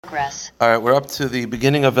Progress. All right, we're up to the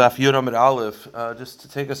beginning of Daf Yud Amud Aleph. Just to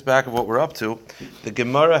take us back of what we're up to, the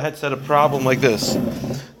Gemara had said a problem like this.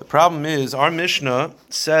 The problem is, our Mishnah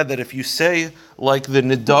said that if you say like the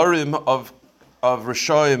Nidarim of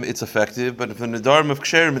Rishoyim, it's effective, but if the Nidarim of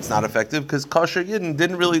Ksherim, it's not effective, because Kasher Yidden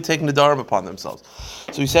didn't really take Nidarim upon themselves.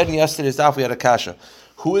 So we said in yesterday's Daf, we had a kasha.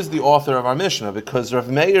 Who is the author of our Mishnah? Because Rav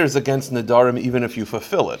Meir is against Nidarim even if you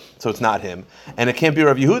fulfill it. So it's not him. And it can't be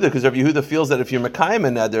Rav Yehuda, because Rav Yehuda feels that if you're Mekayim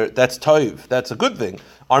and Neder, that's Toiv. That's a good thing.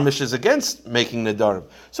 Our Mishnah is against making Nidarim.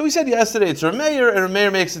 So we said yesterday it's Rav Meir, and Rav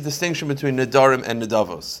Meir makes a distinction between Nidarim and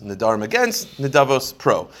Nidavos. Nidarim against, Nidavos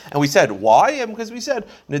pro. And we said, why? And because we said,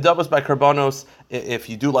 Nidavos by Karbanos, if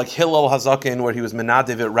you do like Hillel Hazakin, where he was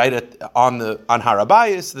Menadiv it right on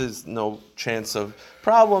Harabayis, there's no chance of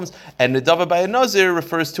problems. And Nidava by a Nazir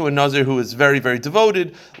refers to a Nazir who is very, very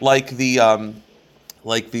devoted, like the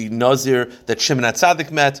Nazir that Shimon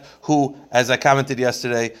HaTzadik met, who, as I commented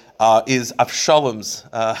yesterday, is Avshalom's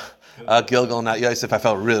Gilgal, not Yosef. I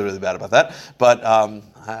felt really, really bad about that, but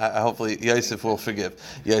hopefully Yosef will forgive.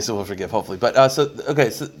 Hopefully. But so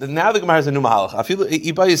now the Gemara has a new mahalach.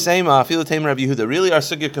 Really, our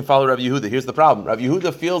sugya can follow Rav Yehuda. Here's the problem: Rav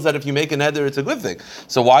Yehuda feels that if you make a neder, it's a good thing.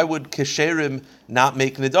 So why would Kesherim not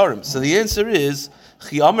make nedarim? So the answer is.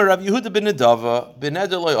 The answer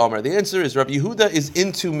is Rav Yehuda is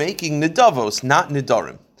into making nidavos, not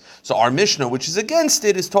nidarim. So our Mishnah, which is against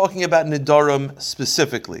it, is talking about nidarim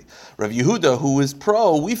specifically. Rav Yehuda, who is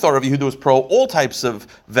pro, we thought Rav Yehuda was pro all types of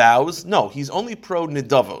vows. No, he's only pro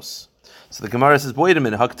nidavos. So the Gemara says, wait a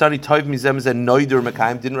minute, Haktani toiv mizem zen noider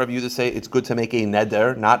mekayim. Didn't Rav Yehuda say it's good to make a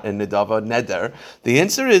neder, not a nidava, neder? The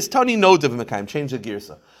answer is Tani nodav mekayim. Change the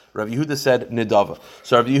girsa. Rav Yehuda said nidava.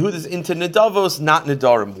 So Rav Yehuda is into nidavos, not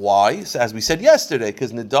nidarim. Why? So as we said yesterday,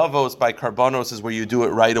 because nidavos by karbanos is where you do it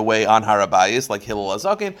right away on harabayis, like Hillel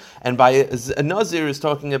Hazakin, and by a nazir is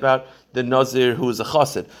talking about the nazir who is a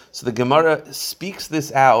chassid. So the Gemara speaks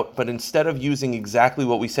this out, but instead of using exactly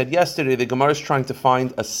what we said yesterday, the Gemara is trying to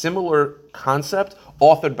find a similar concept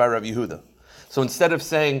authored by Rav Yehuda. So instead of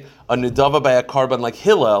saying a nidava by a karban like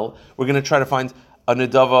Hillel, we're going to try to find a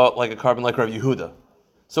nidava like a karban like Rav Yehuda.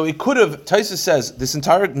 So it could have, Taisa says, this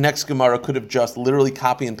entire next Gemara could have just literally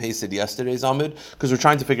copy and pasted yesterday's Amud, because we're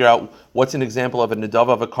trying to figure out what's an example of a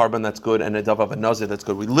nidava of a karban that's good and a nidava of a nazir that's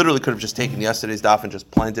good. We literally could have just taken yesterday's daf and just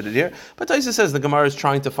planted it here. But Taisa says the Gemara is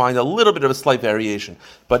trying to find a little bit of a slight variation.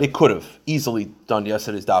 But it could have easily done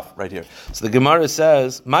yesterday's daf right here. So the Gemara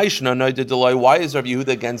says, why is Rav Yehuda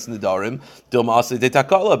against nidarim?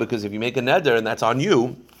 Because if you make a neder and that's on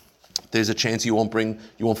you, there's a chance you won't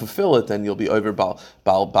fulfill it, and you'll be over bal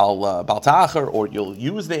ta'achar, or you'll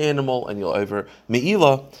use the animal and you'll over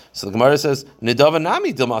me'ila. So the Gemara says nidava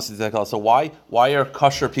nami dilmasi tekal. So why are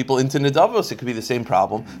kosher people into nidavos? It could be the same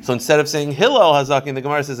problem. So instead of saying Hillel Hazakin, the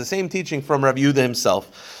Gemara says the same teaching from Rav Yehuda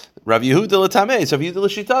himself. Rav Yehuda l'tamei, so Rav Yehuda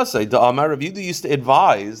l'shitasei. Da'amar Rav Yehuda used to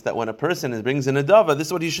advise that when a person brings in a dava, this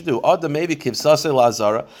is what he should do. Adam maybe kivsasei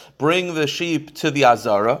la'azara, bring the sheep to the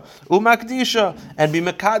azara, umakdisha, and be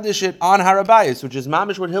mekadesh it on harabayis, which is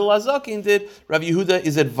mamish what Hillel Hazakin did. Rav Yehuda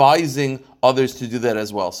is advising others to do that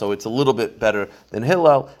as well. So it's a little bit better than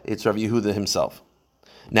Hillel. It's Rav Yehuda himself.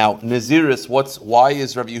 Now, Naziris,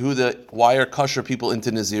 why are kosher people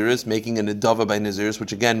into Naziris, making a nidava by Naziris,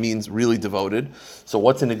 which again means really devoted. So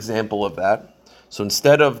what's an example of that? So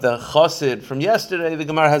instead of the chassid from yesterday, the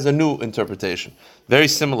Gemara has a new interpretation. Very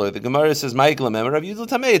similar. The Gemara says, Rav Yehuda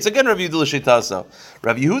Tamei. It's again Rav Yehuda l'shitasa.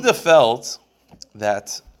 Rav Yehuda felt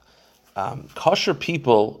that kosher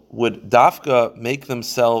people would dafka make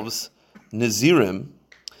themselves Nazirim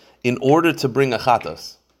in order to bring a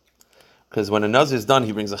chatas. Because when a nazir is done,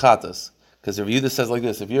 he brings a chatas. Because Rav Yehuda says like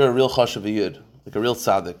this: if you're a real chashav yid, like a real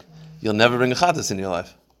tzaddik, you'll never bring a chatas in your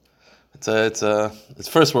life. It's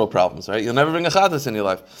first world problems, right? You'll never bring a chatas in your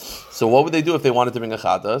life. So what would they do if they wanted to bring a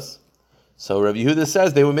chatas? So Rav Yehuda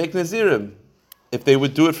says they would make nazirim if they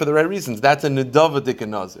would do it for the right reasons. That's a nidava dik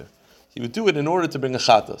nazir. He would do it in order to bring a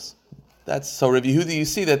chatas. So Rav Yehuda, you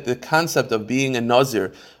see that the concept of being a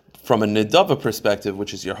nazir, from a nidava perspective,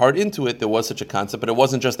 which is your heart into it, there was such a concept, but it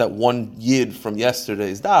wasn't just that one yid from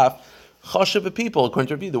yesterday's daf. Chashav people, according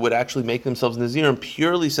to Rav Yehuda, would actually make themselves nazirim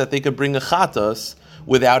purely so that they could bring a chatas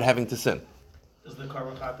without having to sin. Does the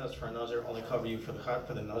karban chatas for a nazir only cover you for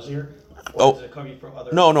the nazir? Or does it cover you for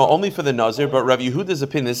other? No, only for the nazir. But Rav Yehuda's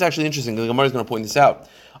opinion, this is actually interesting. The Gemara is going to point this out.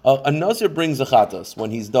 A nazir brings a chatas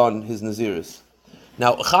when he's done his naziris.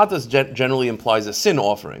 Now, a chatas generally implies a sin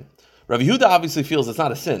offering. Rav Yehuda obviously feels it's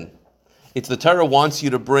not a sin. It's the Torah wants you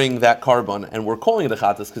to bring that karban, and we're calling it a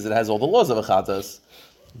chatas because it has all the laws of a chatas,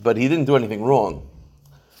 but he didn't do anything wrong.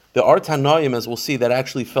 There are Tanaim, as we'll see, that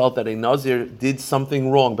actually felt that a Nazir did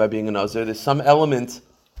something wrong by being a Nazir. There's some element,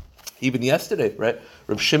 even yesterday, right?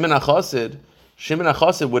 Reb Shimon HaChassid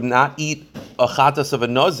would not eat a chatas of a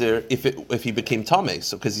Nazir if he became tamei.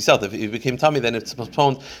 So because he felt if he became tamei, then it's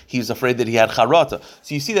postponed. He was afraid that he had charata.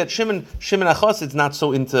 So you see that Shimon HaChassid's not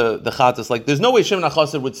so into the chatas. Like there's no way Shimon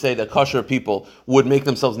HaChassid would say that kosher people would make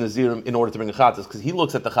themselves nazirim in order to bring a chatas, because he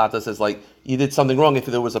looks at the chatas as like you did something wrong if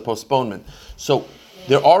there was a postponement. So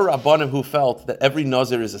there are Rabbanim who felt that every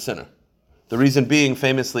Nazir is a sinner. The reason being,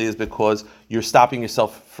 famously, is because you're stopping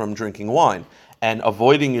yourself from drinking wine. And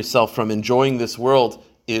avoiding yourself from enjoying this world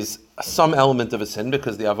is some element of a sin,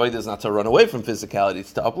 because the avodah is not to run away from physicality,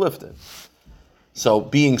 it's to uplift it. So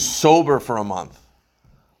being sober for a month,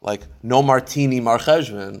 like no martini mar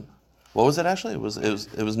cheshvan, what was it actually? It was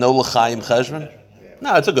no l'chaim cheshvan.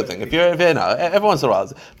 No, it's a good thing. If you're no, every once in a while,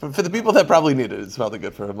 for the people that probably need it, it's probably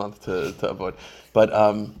good for a month to avoid. But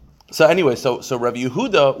so anyway, so Rabbi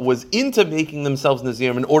Yehuda was into making themselves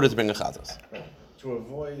nazirim in order to bring a chatas. To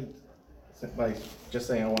avoid, like, just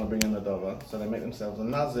saying I want to bring in the dava, so they make themselves a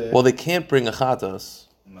nazir. Well, they can't bring a chatas.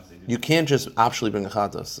 You can't just actually bring a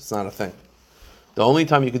chatas. It's not a thing. The only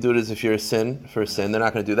time you can do it is if you're for a sin. They're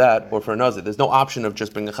not going to do that, or for a nazir. There's no option of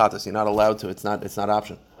just bringing a chatas. You're not allowed to. It's not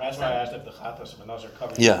option. That's why I asked if the chatas of a nazir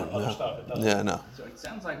covers other stuff. It doesn't. Yeah, no. So it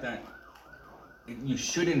sounds like that you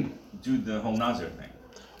shouldn't do the whole nazir thing.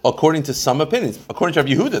 According to some opinions, according to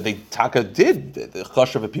Rabbi Yehuda, the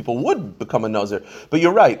chashav people would become a nazir. But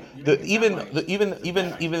you're right. Even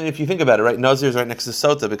if you think about it, right, nazir is right next to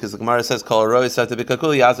sota, because the Gemara says kol aroi sota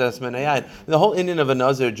b'kakuli yazar esmen hayayin. The whole Indian of a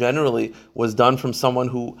nazir generally was done from someone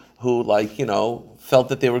who felt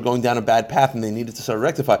that they were going down a bad path and they needed to sort of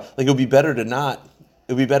rectify. Like it would be better to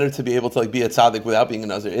be able to be a tzaddik without being a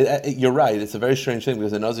nazir. You're right. It's a very strange thing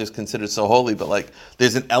because a nazir is considered so holy, but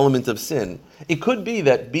there's an element of sin. It could be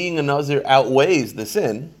that being a nazir outweighs the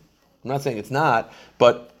sin. I'm not saying it's not,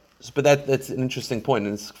 but that's an interesting point,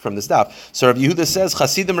 and it's from the staff. So Rabbi Yehuda says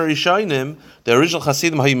Chasidim Rishayim, the original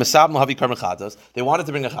Chasidim havi masab havi karmen chatos. They wanted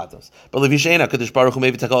to bring a chatos, but Levisheina Kadosh Baruch Hu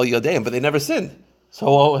maybe takal yadeim, but they never sinned. So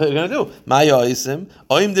what are they going to do? They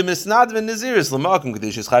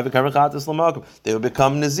would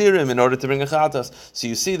become nazirim in order to bring a chatas. So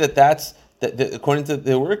you see that according to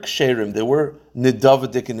there were ksherim, there were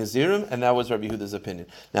nidavadik and nazirim, and that was Rabbi Yehuda's opinion.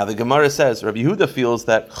 Now the Gemara says Rabbi Yehuda feels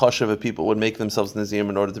that chashav people would make themselves nazirim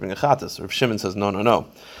in order to bring a chatas. Rav Shimon says no.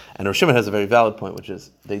 And Rav Shimon has a very valid point, which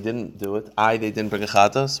is they didn't do it. They didn't bring a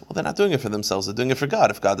chatas. Well, they're not doing it for themselves. They're doing it for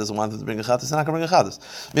God. If God doesn't want them to bring a chatas, they're not going to bring a chatas.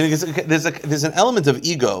 Meaning there's an element of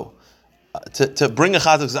ego to bring a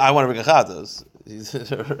chatas because I want to bring a chatas.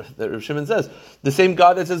 That Rav Shimon says the same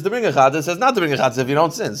God that says to bring a chatas says not to bring a chatas if you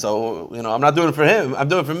don't sin. So I'm not doing it for him. I'm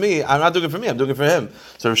doing it for me. I'm not doing it for me. I'm doing it for him.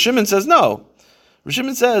 So Rav Shimon says no. Rav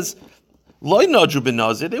Shimon says loy nadru ben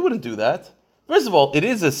nazir. They wouldn't do that. First of all, it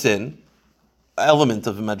is a sin. Element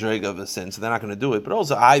of a madrega of a sin, so they're not going to do it. But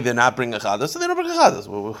also, they're not bringing a chadas, so they don't bring a chadas.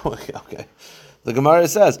 Okay. The Gemara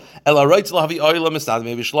says, "Ela writes lahavi oila misad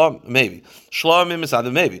maybe shlam maybe shlam misad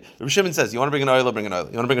maybe." Rav Shimon says, "You want to bring an oila, bring an oila.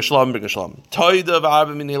 You want to bring a shlam, bring a shlam. Toida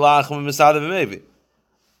v'arba min ilach misad maybe.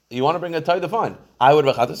 You want to bring a toida, fine. I would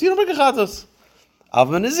bring a chadas. You don't bring a chatas.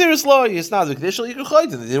 Avma naziris law yisnad v'kedishal yikuchayt.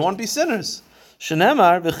 They didn't want to be sinners.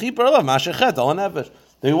 Shenemar v'chipar la mashachet al nefesh.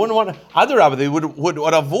 They wouldn't want to. They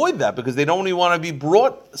would avoid that because they don't even want to be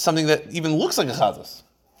brought something that even looks like a chatas.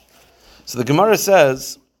 So the Gemara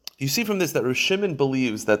says, you see from this that Rav Shimon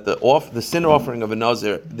believes that the sin offering of a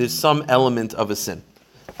nazir, there's some element of a sin,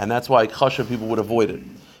 and that's why chashav people would avoid it.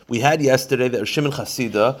 We had yesterday that Rav Shimon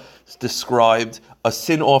Chasida described a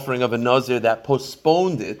sin offering of a nazir that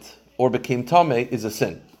postponed it or became tamei is a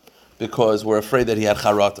sin because we're afraid that he had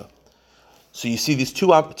charata. So you see, these two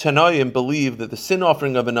Tanaim believe that the sin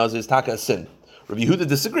offering of a nazir is taka a sin. Rabbi Yehuda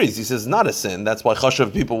disagrees. He says it's not a sin. That's why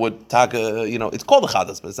chashav people would taka. It's called a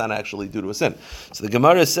chadas, but it's not actually due to a sin. So the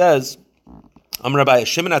Gemara says, "Am Rabbi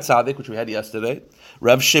Shimon Atzadik," which we had yesterday,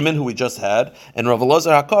 Rav Shimon, who we just had, and Rav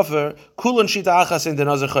Elazar HaKofer, Kulon Shita Achas in the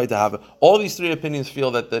Nazir Chayta. All these three opinions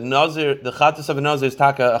feel that the chatas of a nazir is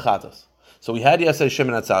taka a chatas. So we had yesterday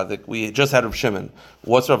Shimon Atzadik. We just had Rav Shimon.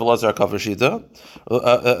 What's Rav Elazar HaKofer Shita?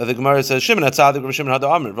 The Gemara says Shimon Atzadik, Rav Shimon Hada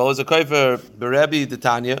Amr. Rav Elazar HaKofer Berebi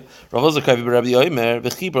Detanya. Rav Elazar HaKofer Berebi Yomer.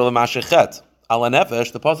 V'chibur l'mashechet. Ala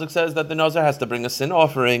nefesh. The pasuk says that the nazir has to bring a sin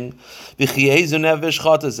offering. V'chiezu nefesh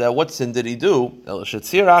chatazeh. What sin did he do? El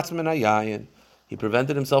shetzir atzmin hayayin. He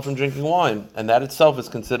prevented himself from drinking wine, and that itself is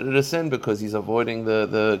considered a sin because he's avoiding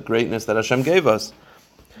the greatness that Hashem gave us.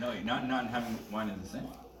 No, not having wine is a sin.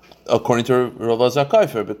 According to Rav Elazar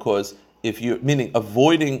HaKofer, because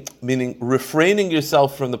meaning refraining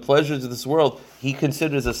yourself from the pleasures of this world, he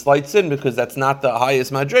considers a slight sin because that's not the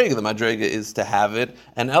highest madrega. The madrega is to have it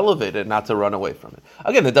and elevate it, not to run away from it.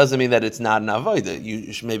 Again, that doesn't mean that it's not an avodah.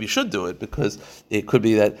 You maybe should do it because it could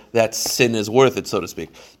be that sin is worth it, so to speak.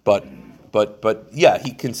 But yeah,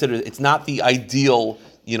 he considers it's not the ideal,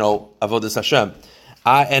 avodas Hashem.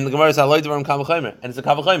 And the Gemara says, and it's a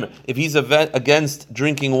kavachimer. If he's against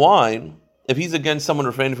drinking wine, if he's against someone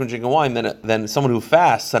refraining from drinking wine, then someone who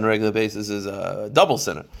fasts on a regular basis is a double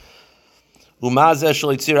sinner. The more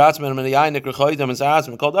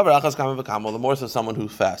so someone who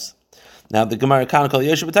fasts. Now the Gemara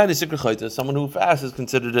someone who fasts is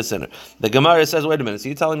considered a sinner. The Gemara says, wait a minute, so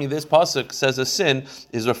you're telling me this pasuk says a sin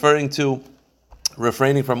is referring to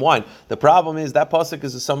refraining from wine. The problem is that pasuk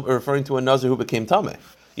is referring to a nazir who became tameh.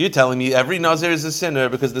 You're telling me every nazir is a sinner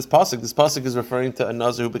because this pasuk is referring to a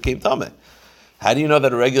nazir who became tameh. How do you know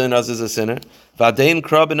that a regular nazir is a sinner? V'adein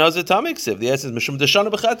kra b'nazir tameh ksiv. The essence mishum deshana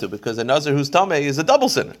b'chetu, because a nazir who's tameh is a double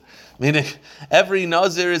sinner. Meaning every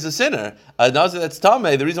nazir is a sinner. A nazir that's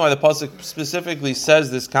tameh, the reason why the pasuk specifically says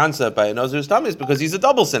this concept by a nazir who's tameh is because he's a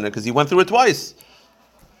double sinner, because he went through it twice.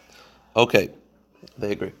 Okay,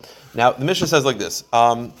 they agree. Now the Mishnah says like this.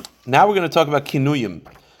 Now we're going to talk about kinuyim.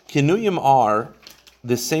 Kinuyim are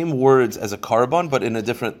the same words as a karban, but in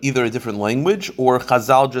either a different language, or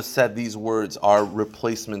Chazal just said these words are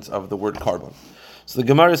replacements of the word karban. So the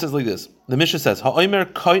Gemara says like this. The Mishnah says, Ha'omer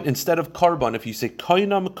instead of karban, if you say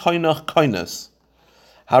kainam kainach kainas,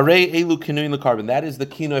 hare elu kinuyim the karban. That is the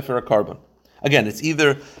kinoy for a karban. Again, it's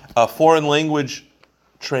either a foreign language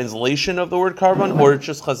translation of the word karban, or it's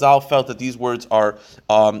just Chazal felt that these words are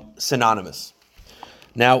synonymous.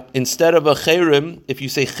 Now, instead of a cherim, if you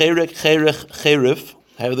say cherek, cherech, cherif,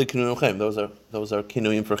 those are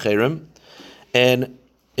kinuyim for cherim. And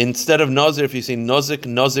instead of nazir, if you say nozik,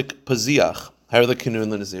 nozik, paziach, the kinuyim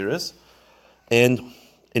l'naziris. And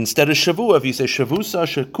instead of shavua, if you say shavusa,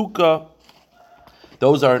 shekuka,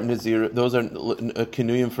 those are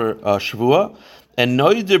kinuyim for shavua. And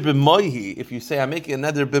noidir b'moihi, if you say I'm making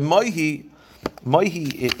another b'moihi,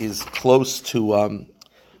 moihi is close to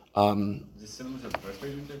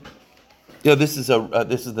yeah, this is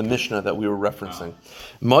the Mishnah that we were referencing.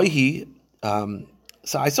 Moihi.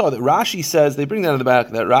 So I saw that Rashi says, they bring that in the back,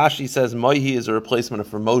 that Rashi says Moihi is a replacement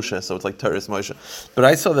for Moshe, so it's like Teres Moshe. But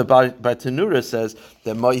I saw that Bartanura says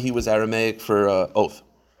that Moihi was Aramaic for oath.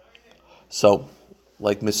 So,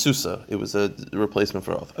 like Mesusa, it was a replacement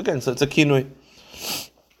for oath. Again, so it's a kinui.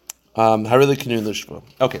 Harili kinui l'shva.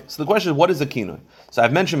 Okay, so the question is, what is a kinui? So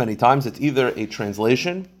I've mentioned many times, it's either a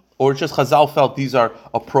translation, or just Chazal felt these are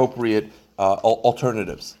appropriate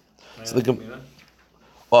alternatives. So the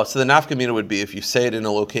nafkamina would be if you say it in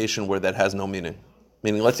a location where that has no meaning.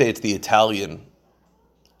 Meaning, let's say it's the Italian,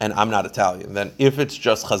 and I'm not Italian. Then if it's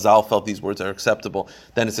just Chazal felt these words are acceptable,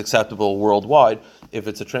 then it's acceptable worldwide. If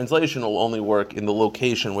it's a translation, it will only work in the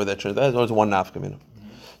location where that translation. There's one nafkamina.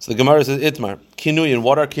 So the Gemara says, Itmar, kinuyin,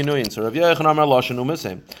 what are kinuyin? So Rav Yochanan Amar Lashon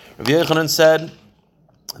U'Misem. Rav Yochanan said,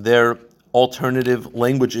 they're alternative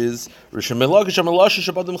languages. Rish Lakish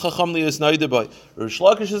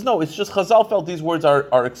says no, it's just Chazal felt these words are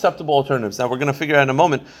acceptable alternatives. Now we're going to figure out in a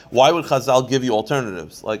moment, why would Chazal give you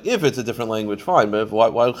alternatives? Like if it's a different language, fine, but why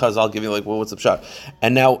would Chazal give you what's the pshat?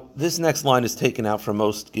 And now this next line is taken out from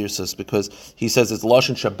most girsas because he says it's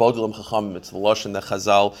Lashon Shabodul Chachamim, it's the Lashon that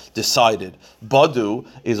Chazal decided. Badu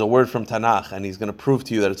is a word from Tanakh, and he's going to prove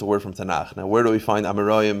to you that it's a word from Tanakh. Now where do we find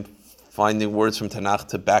Amoraim finding words from Tanakh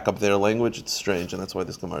to back up their language? It's strange, and that's why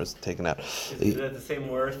this Gemara is taken out. Is that the same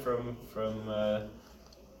word from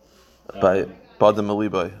by Badam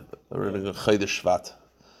Alibai, Chodesh Shvat.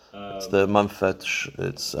 It's the month that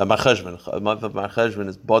it's Marcheshvan. The month of Marcheshvan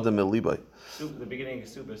is Badam Alibai. The beginning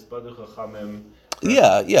is super. Badu Chachamim.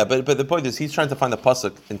 Yeah, but the point is he's trying to find a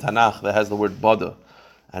pasuk in Tanakh that has the word Bada,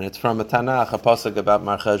 and it's from a Tanakh, a pasuk about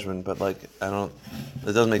Marcheshvan. But it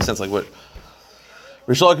doesn't make sense. Like what?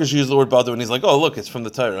 Rish Lakish used the word Badu, and he's like, "Oh, look, it's from the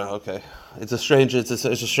Torah." Okay, it's a strange. Okay,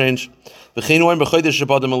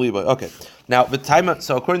 now the time.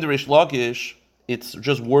 So according to Rish Lakish, it's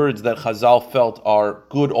just words that Chazal felt are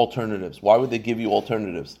good alternatives. Why would they give you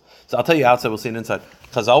alternatives? So I'll tell you outside. We'll see it inside.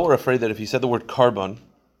 Chazal were afraid that if you said the word karban,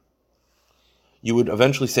 you would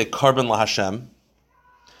eventually say karban laHashem,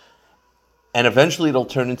 and eventually it'll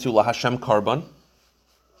turn into laHashem karban.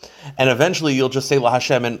 And eventually you'll just say La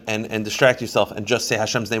Hashem and distract yourself and just say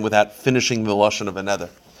Hashem's name without finishing the lashon of another.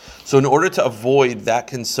 So in order to avoid that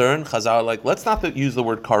concern, Chazal are like, let's not use the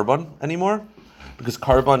word karban anymore, because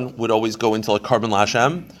karban would always go into like karban La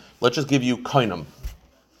Hashem. Let's just give you kainam.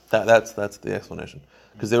 That's the explanation.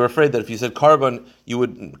 Because they were afraid that if you said carbon, you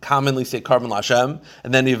would commonly say carbon Lashem,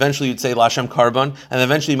 and then eventually you'd say Lashem carbon, and then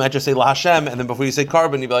eventually you might just say Lashem, and then before you say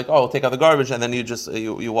carbon, you'd be like, oh, I'll take out the garbage, and then you just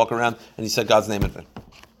you walk around and you said God's name in vain.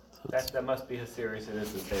 That must be how serious it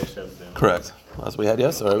is to say Hashem's name. Correct. That's what we had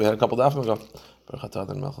yesterday. We had a couple of days ago. So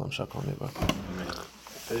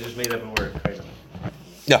they just made up a word, kind of.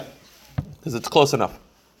 Yeah, because it's close enough.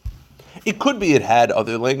 It could be it had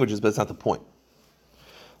other languages, but it's not the point.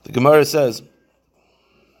 The Gemara says,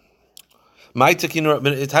 they didn't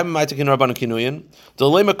want you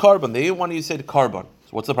to say the carbon.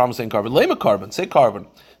 So what's the problem with saying carbon? Lema carbon, say carbon.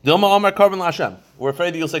 Dilma Amar carbon Lashem. We're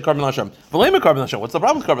afraid that you'll say carbon Lashem. V'lema carbon Lashem. What's the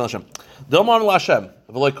problem with carbon Lashem? Dilma Amar Lashem.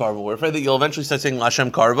 V'loy carbon. We're afraid that you'll eventually start saying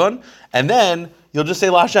Lashem carbon, and then you'll just say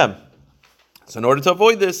Lashem. So in order to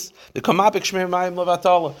avoid this, the kamapik shmei mayim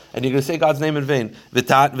levatala, and you're going to say God's name in vain.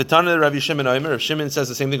 V'tana Rabbi Shimon Omer. If Shimon says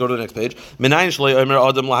the same thing, go to the next page. Minayin shlei Omer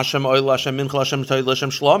Adam Lashem Oil Lashem Mincha Lashem Toy Lashem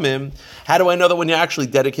Shlomim. How do I know that when you're actually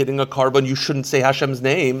dedicating a carbon, you shouldn't say Hashem's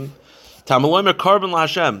name? Tamaloimer carbon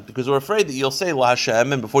Lashem, because we're afraid that you'll say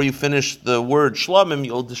Lashem, and before you finish the word Shlomim,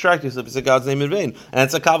 you'll distract yourself and say God's name in vain. And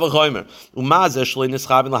it's a kavachoimer.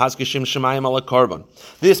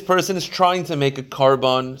 This person is trying to make a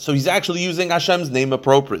carbon, so he's actually using Hashem's name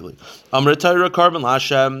appropriately. Amr Torah carbon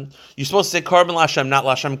Lashem. You're supposed to say carbon Lashem, not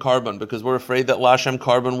Lashem carbon, because we're afraid that Lashem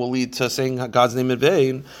carbon will lead to saying God's name in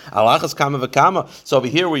vain. Alachas kama v'kama. So over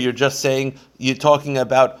here, where you're just saying, you're talking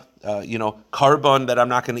about carbon, that I'm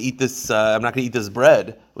not going to eat this. I'm not going to eat this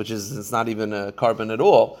bread, which is it's not even a carbon at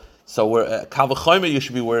all. So we're kal v'chomer, you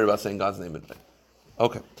should be worried about saying God's name in vain.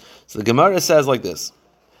 Okay, so the Gemara says like this: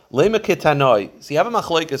 Lema ketanoi. So you have a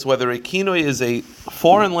machlokes whether a kinoi is a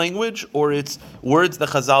foreign language or it's words that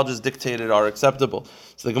Chazal just dictated are acceptable.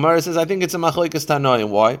 So the Gemara says, I think it's a machlokes tanoi,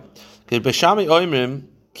 and why? Because b'shami oimrim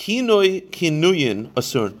kinoi kinuyin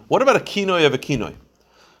asun. What about a kinoi of a kinoi?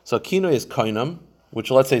 So a kinoi is kainam, which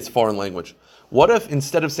let's say it's foreign language. What if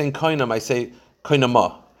instead of saying kainam, I say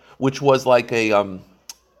kainama, which was like a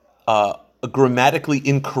grammatically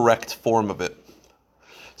incorrect form of it.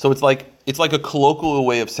 So it's like a colloquial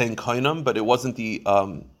way of saying kainam, but it wasn't the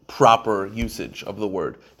proper usage of the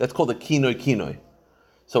word. That's called a kinoi.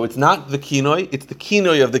 So it's not the kinoi, it's the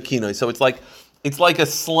kinoi of the kinoi. So it's like a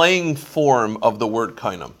slang form of the word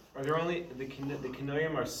kainam. Are there only the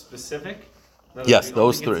kinoyim are specific? Yes,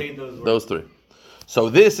 those three. Those three. So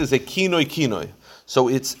this is a kinoi. So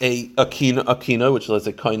it's a kinoi, which is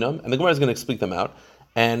a kainam, and the Gemara is going to explain them out.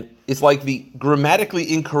 And it's like the grammatically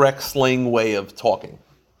incorrect slang way of talking.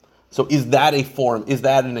 So is that a form? Is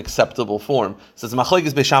that an acceptable form? So it's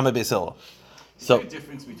machlokes beishama beisila. Is there a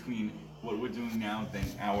difference between what we're doing now than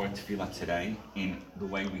our tefillah today in the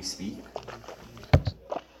way we speak?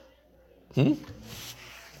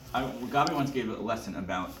 Gabi once gave a lesson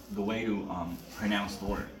about the way to pronounce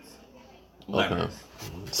letters. Okay.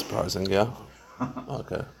 Surprising, yeah.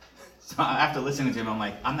 Okay. So after listening to him, I'm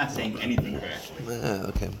like, I'm not saying anything correctly. Yeah,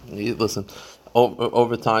 okay. Listen,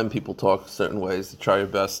 over time, people talk certain ways. Try your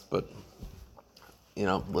best, but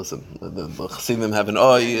listen. The Chassidim have an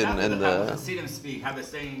oy and how the Chassidim speak, how they're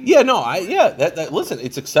saying. Yeah, no, listen,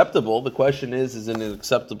 it's acceptable. The question is it an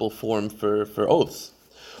acceptable form for oaths?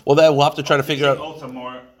 Well, that we'll have to try to figure out. Oaths are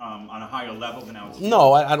more on a higher level than ours.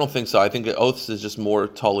 No, I don't think so. I think oaths is just more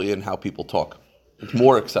totally in how people talk. It's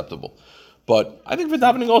more acceptable. But I think for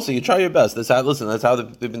davening also, you try your best. That's how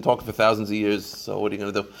they've been talking for thousands of years. So what are you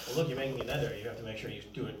going to do? Well, look, you're making a nether. You have to make sure you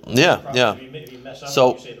do it. Yeah. If you mess up,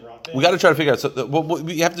 So you say the wrong thing. we got to try to figure out. So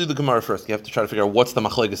you have to do the Gemara first. You have to try to figure out what's the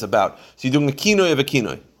machlokes about. So you're doing a kinoi of a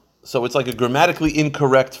kinoi. So it's like a grammatically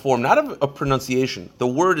incorrect form, not of a pronunciation. The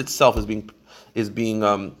word itself is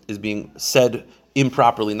being said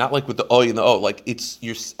improperly, not like with the oy and the o. Like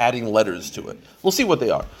you're adding letters to it. We'll see what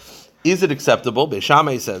they are. Is it acceptable? Beis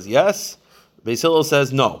Shammai says yes. Beis Hillel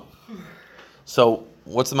says no. So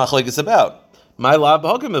what's the machlokes about? My lab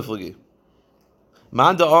hagam miflagi.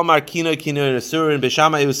 Manda Omar Kino Nesur, and Beis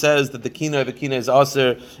Shammai who says that the Kino of a Kino is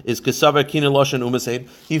aser is Kesavar Kino Loshen Umasein.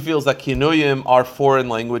 He feels that Kinoyim are foreign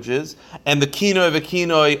languages, and the Kino of a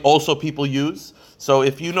Kino also people use. So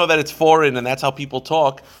if you know that it's foreign and that's how people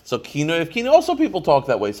talk, so Kino of Kino also people talk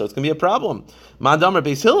that way, so it's going to be a problem. Mandamar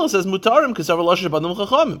Beis Hillel says Mutarim Kesavar Loshen Badum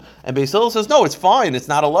Chachamim, and Beis Hillel says no, it's fine, it's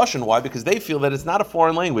not a Loshen. Why? Because they feel that it's not a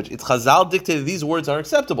foreign language. It's Chazal dictated these words are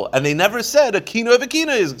acceptable, and they never said a Kino of a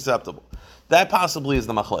Kino is acceptable. That possibly is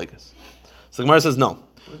the machlokes. So the Gemara says no.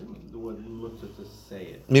 The word mutter to say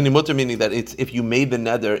it. Meaning mutter, meaning that it's if you made the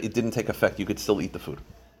neder, it didn't take effect. You could still eat the food.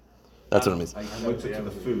 That's what it means. Mutter to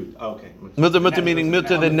the food. Okay. Mutter meaning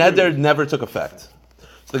mutter. The neder never took effect.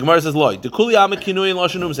 So the Gemara says, "Loy, dekuli ama kinui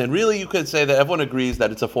lashon umsein." Really, you could say that everyone agrees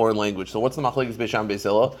that it's a foreign language. So what's the machlokes Beis Shammai Beis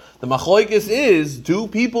Hillel? The machlokes is, do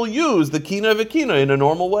people use the kina v'kina in a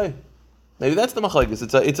normal way? Maybe that's the machlokes.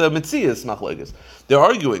 It's a mitzias machlokes. They're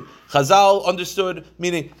arguing. Chazal understood,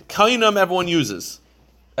 meaning kainam everyone uses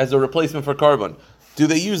as a replacement for carbon. Do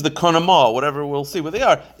they use the kanama, whatever we'll see what they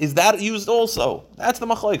are? Is that used also? That's the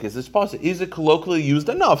machlokes. It's possible. Is it colloquially used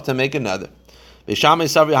enough to make another? That's one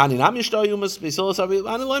answer. Another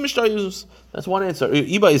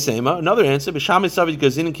answer.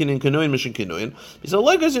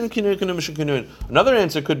 Another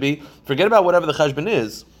answer could be, forget about whatever the cheshbon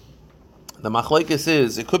is. The machlokes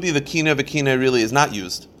is, it could be the kina v'kina really is not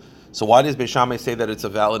used. So why does Beis Shammai say that it's a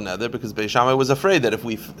valid neder? Because Beis Shammai was afraid that if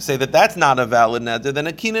we say that that's not a valid neder, then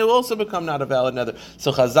a kina will also become not a valid neder.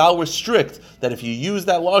 So Chazal were strict that if you use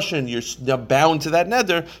that lashon, you're bound to that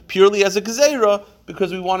neder purely as a gezeira,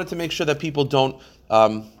 because we wanted to make sure that people don't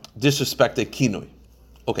disrespect a kinoi.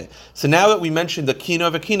 Okay, so now that we mentioned the kina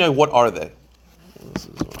of a kinoi, what are they? This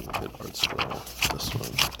is one good art scroll. This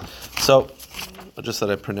one. So, just that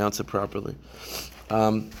I pronounce it properly.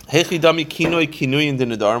 Hechidami kinoi kinuyin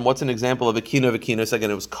dinadarm. What's an example of a kino of a kinos? Again,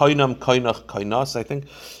 it was koinam, koinach, koinas, I think.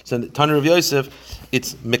 So in the Tanur of Yosef,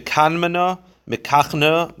 it's mekanmena,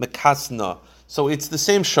 mekachna, mekasna. So it's the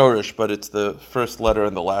same shorish, but it's the first letter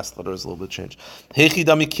and the last letter is a little bit changed.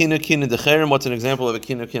 Hechidami kino kino decherem. What's an example of a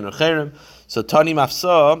kino kino cherem? So Tani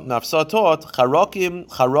Mafsa taught charokim,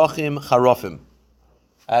 charachim, charofim.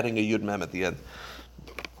 Adding a yud mem at the end.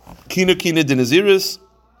 Kino kino dinaziris.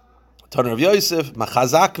 Tanur of Yosef,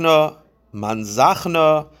 machazakna,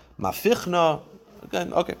 manzachna, mafichna.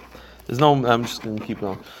 Again, okay. There's no. I'm just going to keep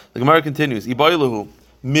going. The Gemara continues. Iboilahu,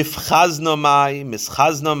 mifchazna mai,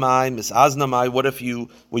 mischazna mai, misazna mai. What if you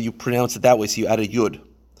pronounce it that way? So you add a yud.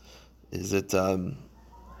 Is it add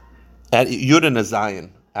yud and a zayin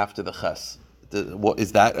after the ches?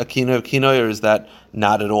 Is that a kino or is that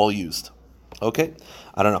not at all used? Okay,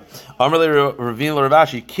 I don't know. Amarle Ravina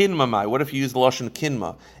Ravashi kinma mai. What if you use the lashon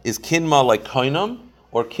kinma? Is kinma like koinam,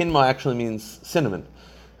 or kinma actually means cinnamon?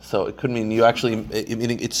 So it could mean you actually,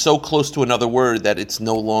 meaning it's so close to another word that it's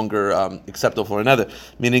no longer acceptable for another.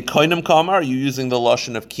 Meaning koinam kamar, are you using the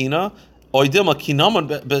lashon of kina? Oidilma kinamon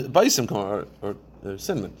baisim kamar, or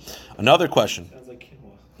cinnamon. Another question. Sounds like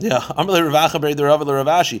quinoa. Yeah, Amarle Ravacha Bered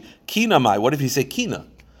Ravashi kina mai. What if you say kina?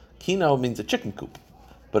 Kina means a chicken coop,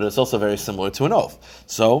 but it's also very similar to an oath.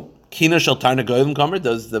 So, kina shel tarna goyim kamer,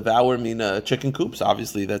 does the vower mean chicken coops?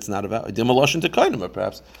 Obviously, that's not a vower. Dimaloshin to kainam,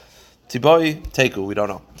 perhaps. Tiboy, teku, we don't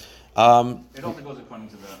know. It also goes according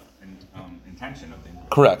to the intention of the.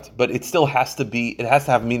 Correct, but it still has to be, it has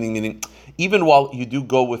to have meaning, even while you do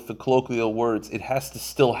go with the colloquial words, it has to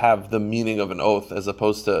still have the meaning of an oath, as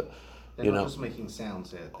opposed to, They're not just making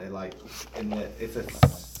sounds here. They're like,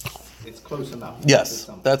 it's close enough. Yes,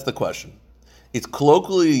 that's the question. It's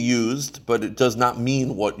colloquially used, but it does not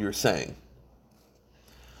mean what you're saying.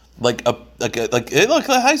 Like high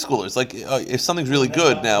schoolers. Like if something's really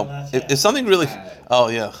good now, if something really, oh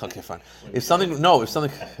yeah, okay, fine. If something, there's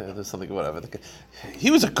something, whatever. He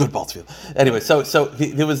was a good Baltfield. Anyway, so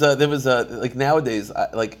there was like nowadays,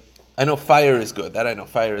 like I know fire is good. That I know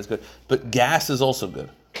fire is good, but gas is also good.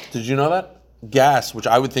 Did you know that? Gas, which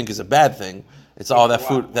I would think is a bad thing. It's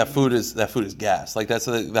that food is gas. Like that's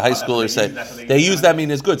what the high schoolers say. They use that mean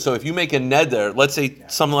is good. So if you make a neder, let's say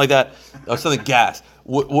something like that, or something gas,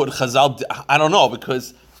 what Chazal, I don't know,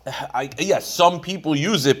 because yes, some people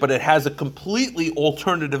use it, but it has a completely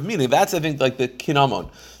alternative meaning. That's I think like the kinamon.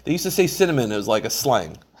 They used to say cinnamon. It was like a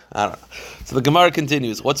slang. I don't know. So the Gemara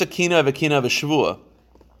continues. What's a kina of a shavua?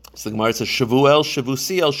 So the Gemara says shavuel,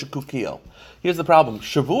 shavusiel, shekufkiel. Here's the problem.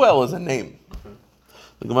 Shavuel is a name.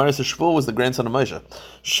 The Gemara says Shavuel was the grandson of Moshe.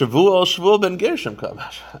 Shavuel ben Gershom.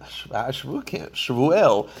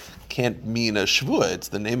 Shavuel can't mean a Shavua. It's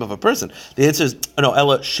the name of a person. The answer is no.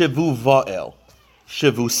 Ella Shavuvael,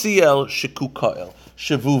 Shavusiel, Shekukael,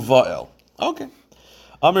 Shavuvael. Okay.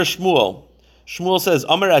 Amar Shmuel. Shmuel says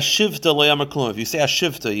Amar Ashivta le'amar klum. If you say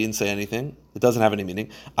Ashivta, you didn't say anything. It doesn't have any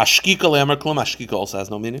meaning. Ashkika le'amar klum. Ashkika also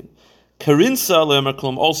has no meaning. Karinsa le'amar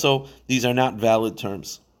klum. Also, these are not valid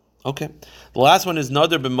terms. Okay. The last one is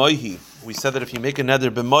Nader b'moihi. We said that if you make a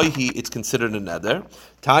Nader b'moihi, it's considered a Nader.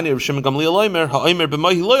 Tanya Rav Shimon Gamliel Omer, ha'omer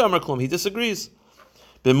b'moihi lo yomer klum. He disagrees.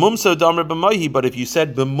 B'mumsa d'amar b'moihi, but if you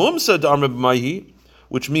said b'mumsa d'amar b'moihi,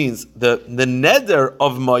 which means the Neder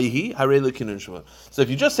of moihi, harei l'kinun shua. So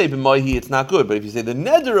if you just say b'moihi, it's not good. But if you say the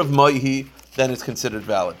Neder of moihi, then it's considered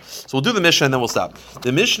valid. So we'll do the Mishnah and then we'll stop.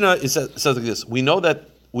 The Mishnah says like this. We know that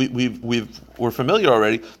we're familiar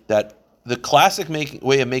already that the classic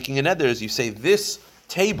way of making a neder is you say this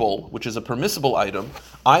table, which is a permissible item,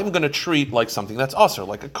 I'm going to treat like something that's usher,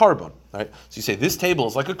 like a carbon, right? So you say this table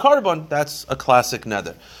is like a carbon, that's a classic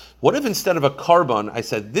neder. What if instead of a carbon, I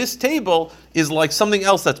said this table is like something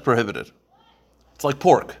else that's prohibited? It's like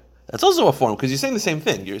pork. That's also a form, because you're saying the same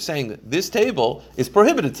thing. You're saying that this table is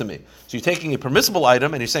prohibited to me. So you're taking a permissible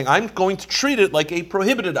item and you're saying, I'm going to treat it like a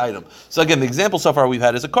prohibited item. So again, the example so far we've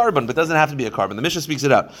had is a carbon, but it doesn't have to be a carbon. The Mishnah speaks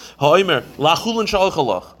it out. Ha'omer, la chulin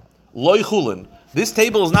shalchalach, loy chulin. This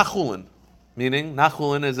table is not chulin, meaning not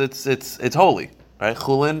chulin is it's holy, right?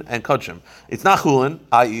 Chulin and kachim. It's not chulin,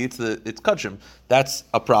 i.e. it's kachim. That's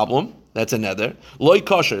a problem. That's a neder. Loy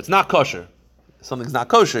kosher. It's not kosher. Something's not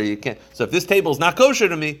kosher, you can't. So if this table is not kosher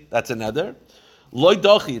to me, that's a neder. Loy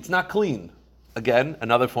dochi, it's not clean. Again,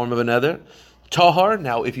 another form of a neder. Tahar,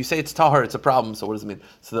 now if you say it's tahar, it's a problem, so what does it mean?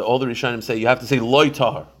 So all the Rishonim say you have to say loy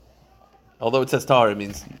tahar. Although it says tahar, it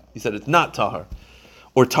means you said it's not tahar.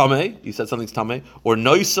 Or tameh, you said something's tameh. Or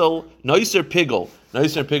noiser pigel.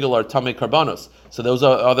 Noiser and pigel are tameh karbanos. So those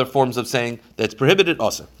are other forms of saying that's prohibited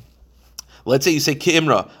also. Let's say you say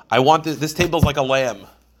ki'imra, I want this table's like a lamb.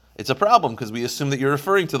 It's a problem because we assume that you're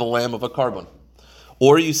referring to the lamb of a carbon.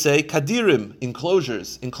 Or you say kadirim,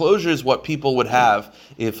 enclosures. Enclosures, what people would have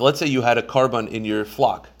if, let's say you had a carbon in your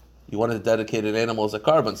flock. You wanted to dedicate an animal as a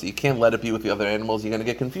carbon, so you can't let it be with the other animals. You're going to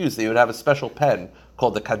get confused. So you would have a special pen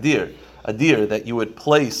called the kadir, a deer that you would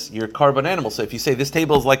place your carbon animal. So if you say this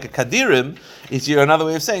table is like a kadirim, it's another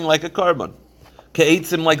way of saying like a carbon.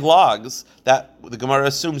 Ke'etzim, like logs, that the Gemara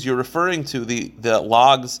assumes you're referring to the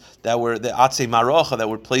logs that were the atzei marocha that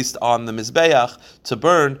were placed on the mizbeach to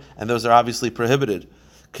burn, and those are obviously prohibited.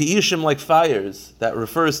 Ke'ishim, like fires, that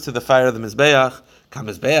refers to the fire of the mizbeach.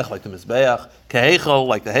 Kamizbeach, like the mizbeach. Kehechel,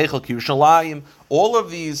 like the hechel. K'Yerushalayim. All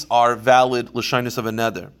of these are valid l'shainis of a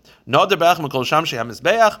neder. Nader b'ach mekol sham she'ha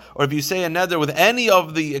mizbeach, or if you say a neder with any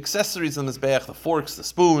of the accessories of the mizbeach, the forks, the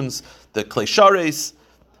spoons, the klei shares.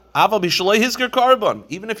 Aval b'shalei hizker carbon.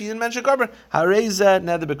 Even if you didn't mention carbon, hareza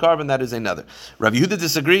neder b'carbon, that is another. Rav Yehuda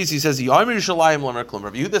disagrees. He says Yomer Yerushalayim Lamer Klum.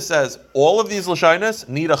 Rav Yehuda says all of these l'shainas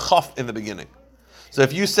need a chaf in the beginning. So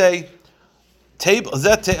if you say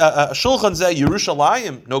shulchan zeh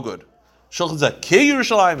Yerushalayim, no good. Shulchan zeh ki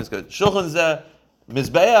Yerushalayim is good. Shulchan zeh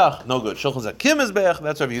mizbeach, no good. Shulchan zeh ki mizbeach,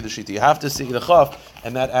 that's Rav Yehuda shita. You have to see the chaf,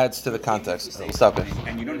 and that adds to the context. We'll stop it.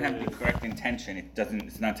 And you don't have the correct intention.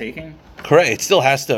 It's not taking. Correct. It still has to.